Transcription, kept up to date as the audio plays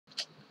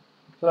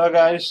Hello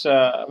guys,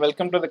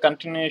 welcome to the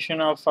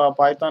continuation of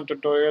Python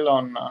tutorial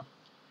on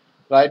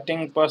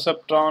writing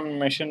Perceptron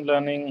machine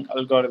learning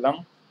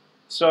algorithm.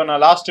 So in our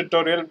last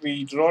tutorial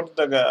we wrote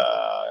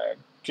the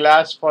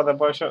class for the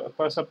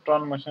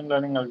Perceptron machine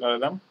learning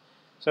algorithm.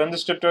 So in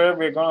this tutorial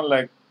we're going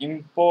to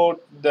import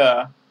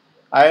the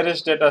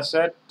iris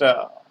dataset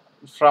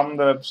from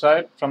the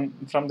website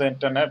from the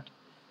internet.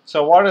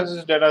 So what is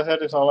this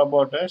dataset is all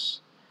about is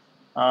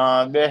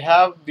they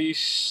have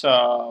these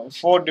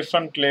four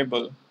different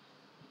labels: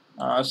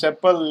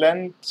 sepal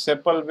length,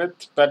 sepal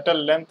width, petal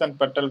length, and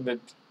petal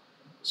width.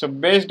 So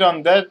based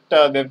on that,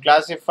 they've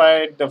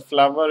classified the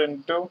flower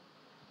into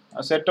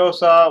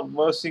Setosa,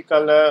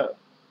 versicolor,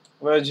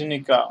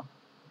 virginica.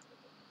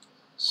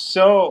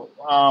 So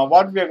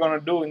what we are going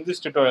to do in this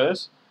tutorial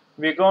is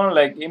we're going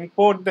to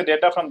import the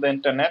data from the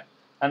internet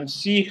and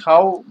see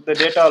how the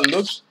data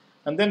looks,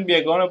 and then we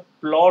are going to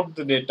plot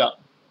the data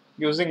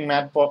using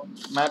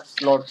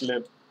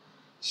matplotlib.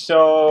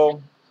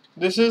 So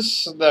this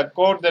is the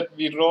code that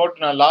we wrote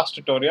in our last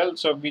tutorial.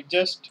 So we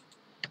just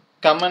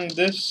comment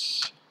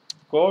this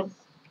code.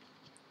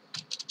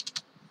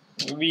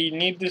 We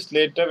need this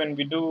later when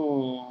we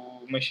do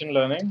machine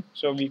learning.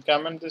 So we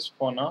comment this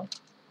for now,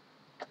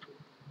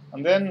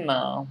 and then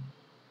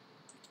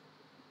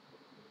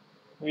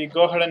we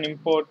go ahead and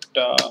import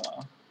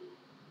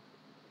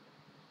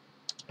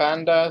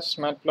pandas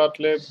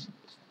matplotlib.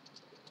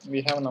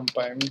 We have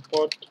numpy.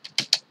 Import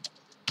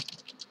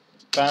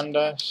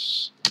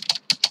pandas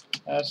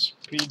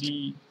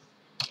spd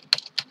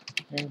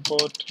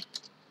import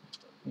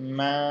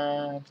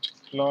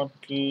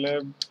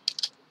matplotlib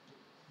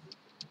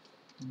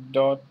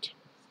dot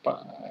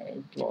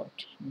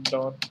pyplot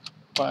dot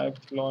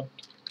pyplot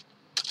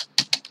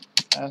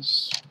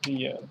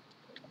spl.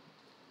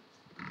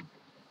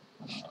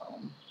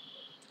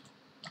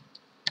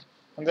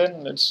 And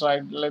then let's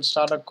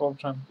start a code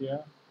from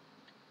here.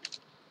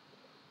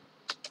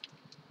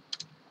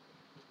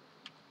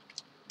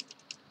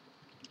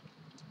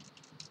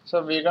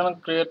 So we're gonna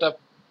create a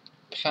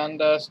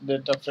pandas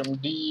data frame.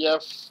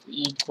 def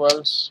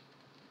equals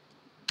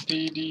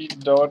pd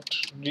dot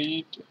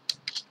read.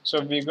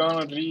 So we're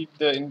gonna read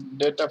the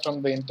data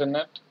from the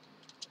internet,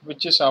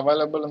 which is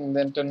available on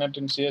the internet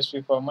in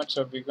CSV format.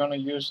 So we're gonna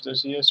use the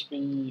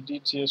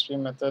read CSV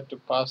method to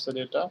pass the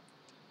data.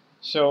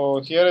 So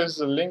here is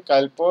the link.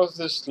 I'll post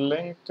this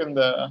link in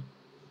the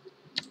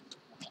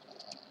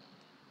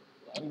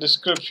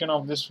description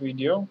of this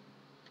video,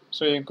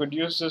 so you could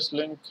use this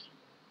link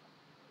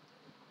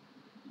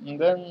and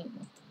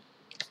then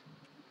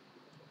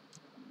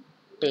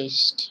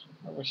paste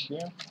over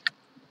here.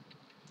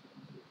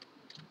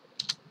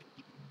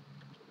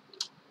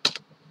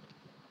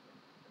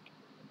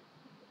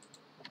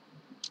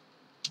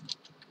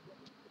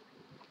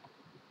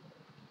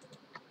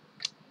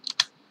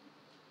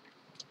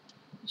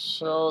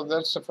 So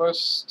that's the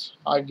first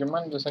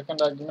argument. The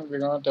second argument, we're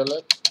going to tell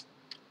it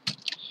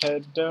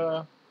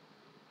header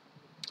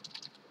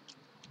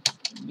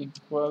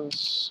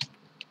equals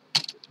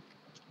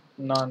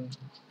none.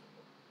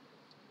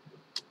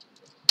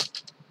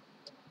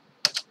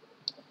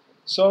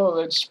 So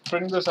let's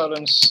print this out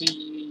and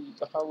see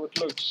how it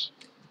looks.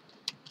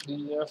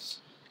 def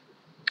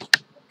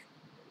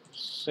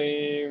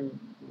save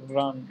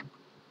run.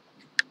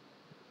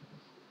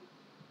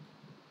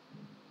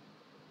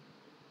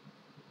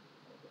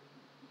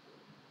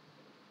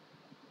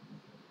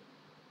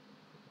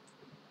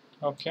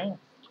 Okay,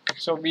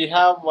 so we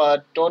have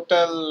a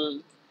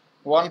total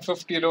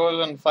 150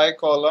 rows and 5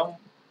 columns.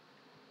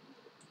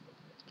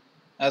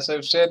 As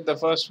I've said, the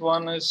first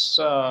one is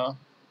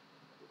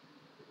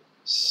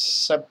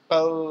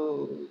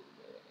sepal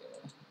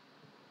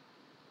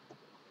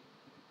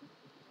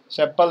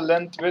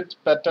length width,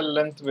 petal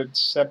length width,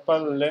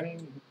 sepal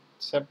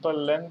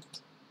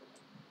length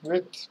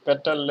width,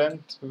 petal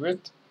length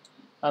width,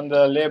 and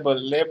the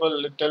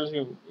label it tells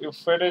you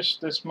finish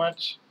this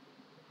much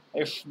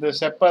if the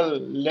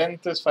sepal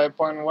length is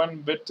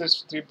 5.1, width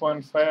is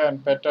 3.5,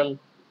 and petal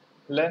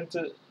length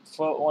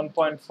for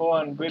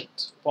 1.4 and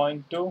width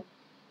 0.2.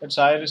 It's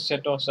iris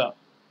setosa.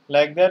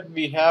 Like that,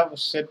 we have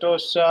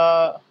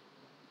setosa,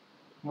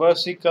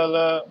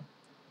 versicolor,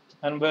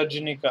 and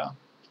virginica.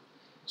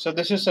 So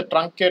this is a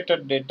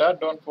truncated data.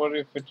 Don't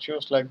worry if it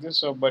shows like this.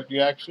 So, but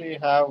you actually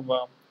have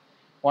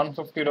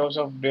 150 rows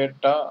of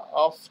data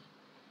of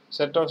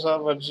setosa,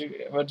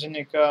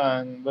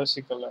 virginica, and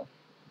versicolor.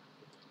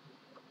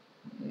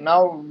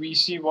 Now we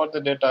see what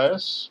the data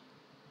is.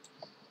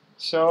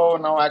 So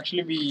now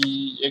actually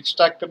we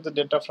extracted the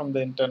data from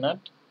the internet.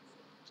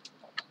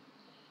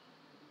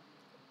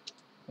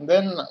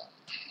 Then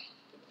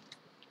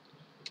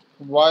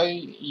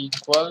y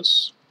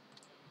equals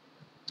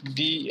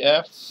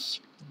df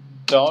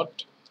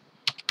dot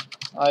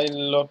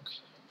ilook.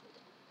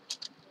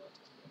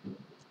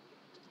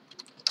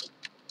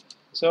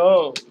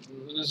 So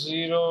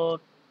 0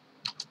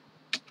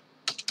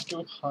 to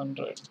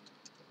 100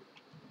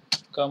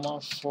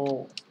 comma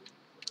 4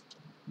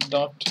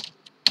 dot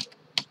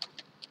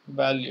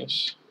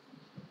values.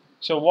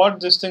 So what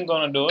this thing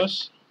gonna do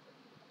is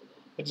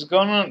It's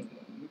gonna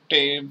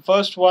take,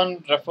 first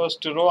one refers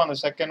to row and the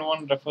second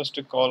one refers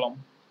to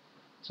column.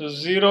 So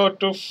 0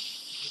 to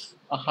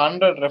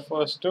 100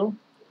 refers to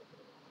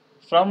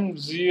from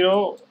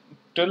 0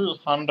 till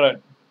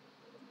 100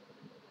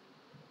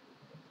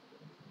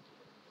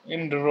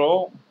 in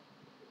row,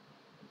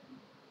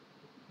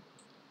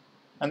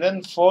 and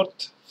then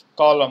fourth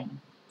column,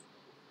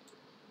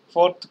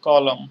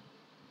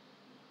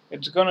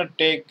 it's gonna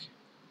take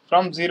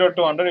from 0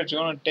 to 100, it's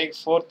gonna take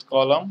fourth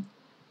column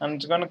and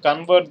it's gonna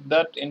convert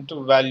that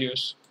into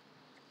values.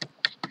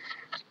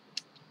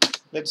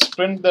 Let's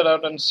print that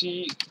out and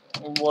see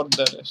what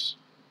that is.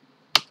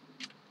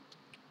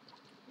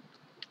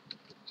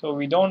 So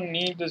we don't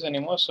need this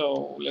anymore,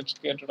 so let's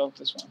get rid of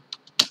this one.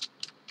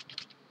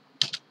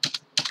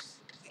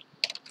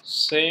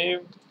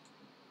 Save,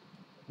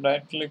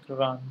 right click,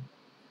 run.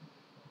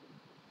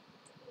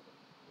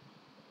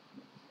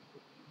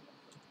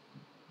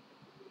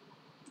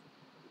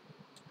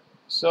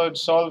 So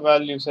it's all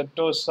values,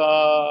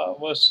 Setosa,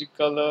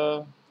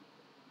 versicolor.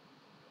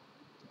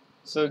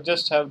 So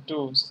just have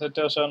two,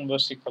 Setosa and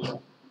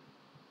versicolor.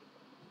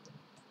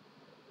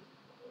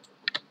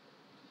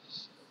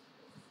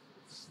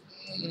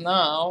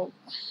 Now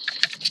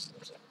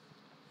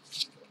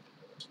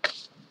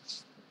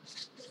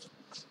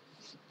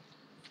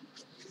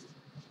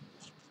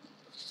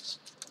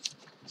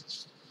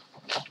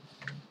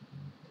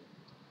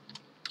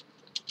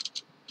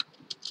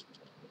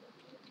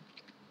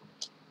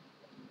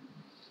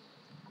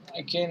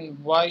again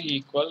y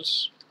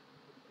equals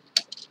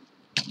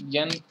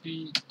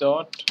np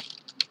dot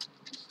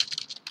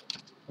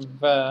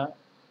where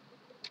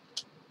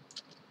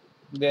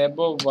the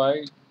above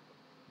y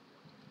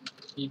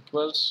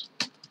equals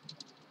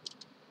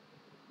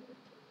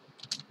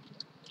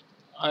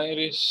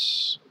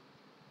iris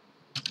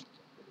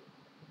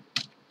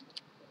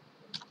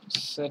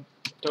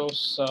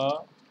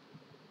Setosa,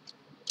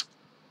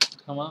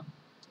 comma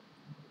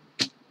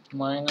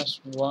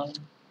 -1,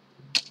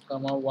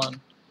 comma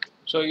 1.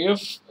 So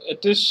if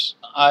it is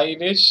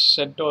iris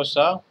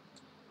Setosa,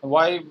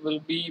 y will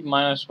be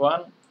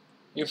 -1.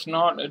 If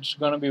not, it's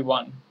going to be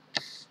 1.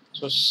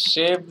 So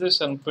save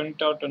this and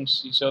print out and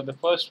see. So the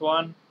first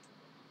one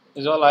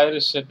is all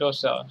iris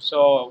Setosa.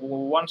 So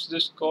once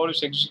this code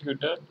is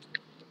executed,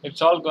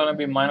 it's all going to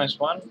be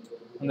 -1,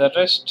 and the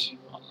rest,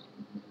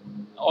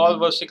 all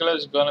versicolor,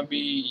 is going to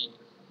be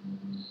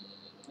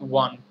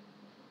 1.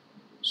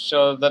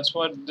 So that's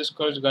what this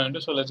code is going to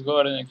do. So let's go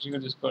ahead and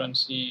execute this code and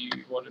see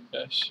what it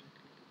does.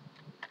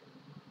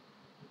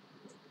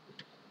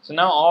 So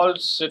now all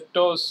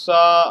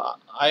Setosa,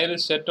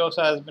 iris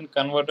Setosa has been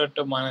converted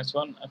to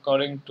 -1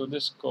 according to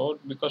this code.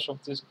 Because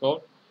of this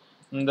code,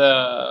 and the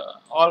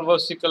all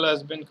versicolor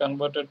has been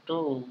converted to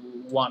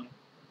 1.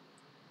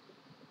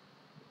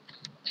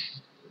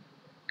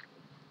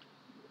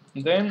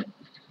 Then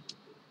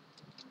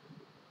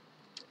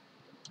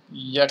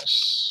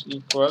x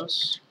equals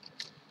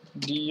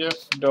df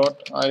dot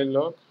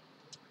ilog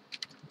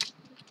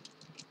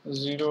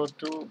 0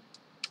 to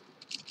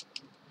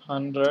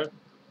 100,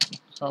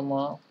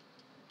 comma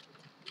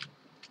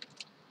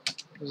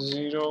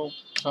 0,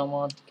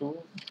 comma 2,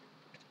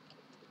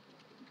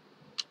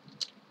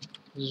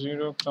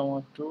 0, comma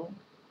 2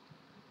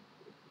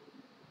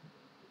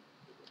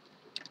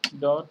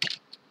 dot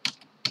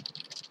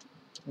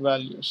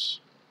values.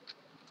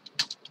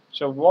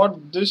 So what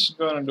this is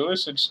going to do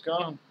is it's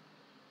going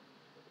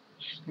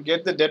to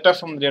get the data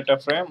from the data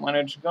frame, and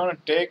it's going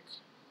to take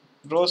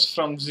rows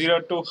from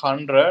 0 to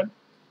 100,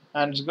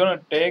 and it's going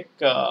to take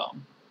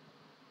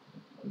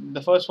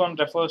the first one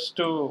refers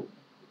to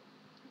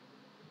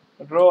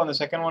row and the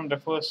second one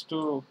refers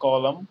to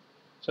column.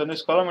 So in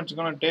this column it's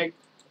going to take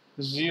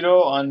 0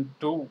 and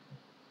 2,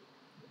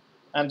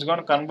 and it's going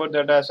to convert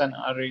that as an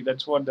array.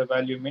 That's what the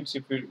value means.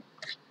 If you,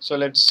 so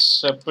let's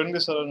print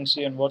this out and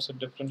see and what's the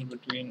difference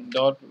between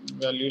dot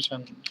values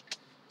and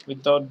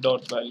without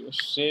dot values.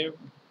 Save,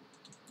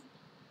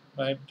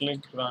 right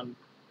click, run.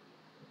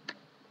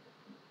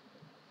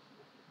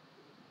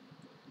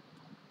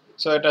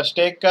 So it has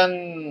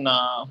taken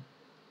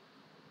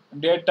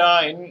data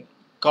in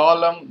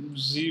column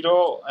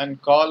 0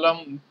 and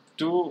column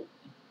 2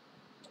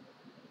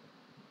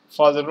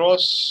 for the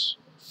rows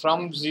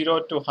from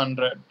 0 to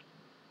 100.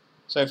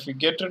 So if we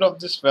get rid of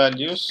these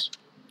values,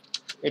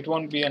 it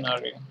won't be an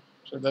array.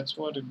 So that's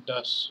what it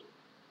does.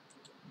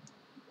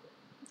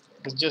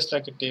 It's just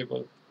like a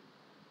table,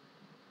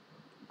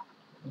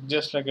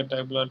 just like a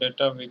tabular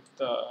data with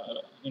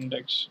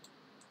index,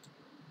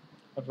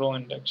 a row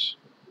index,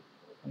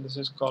 and this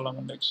is column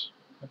index.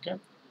 Okay,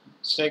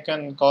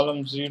 second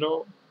column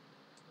 0,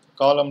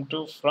 column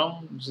 2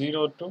 from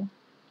 0 to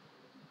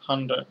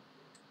 100.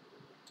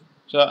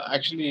 So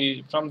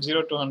actually from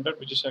 0 to 100,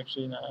 which is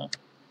actually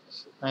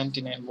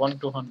 99, 1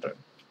 to 100.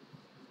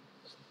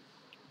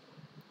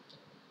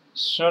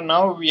 So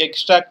now we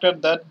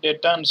extracted that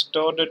data and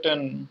stored it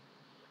in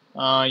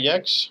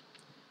X.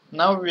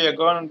 Now we are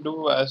going to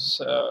do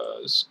as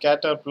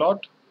scatter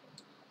plot.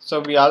 So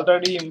we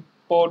already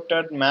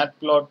imported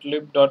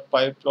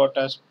matplotlib.pyplot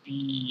as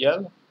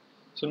PEL.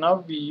 So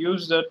now we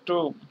use that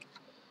to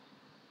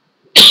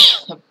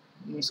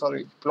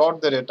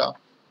plot the data.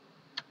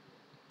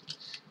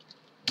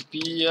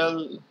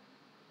 PL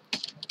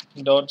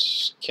dot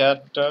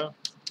scatter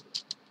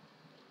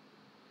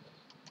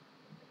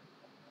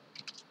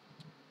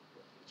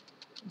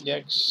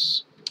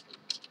x.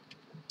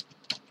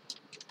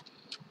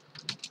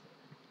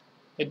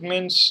 It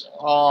means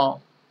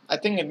I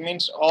think it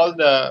means all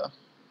the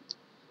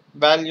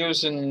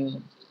values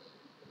in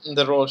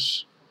the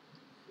rows,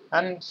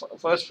 and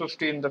first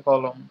 50 in the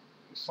column.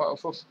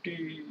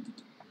 50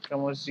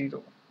 comma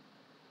 0.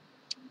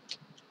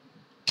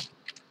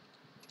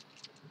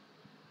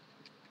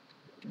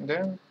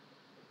 Then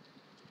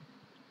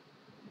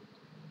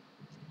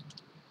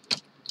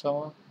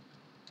comma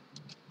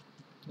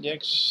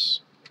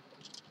x.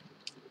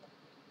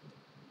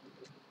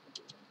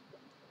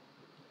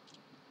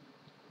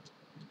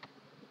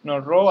 No,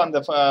 row and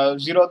the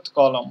 0th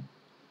column.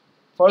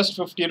 First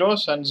 50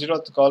 rows and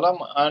 0th column,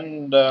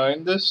 and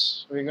in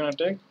this we're going to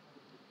take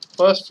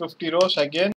first 50 rows again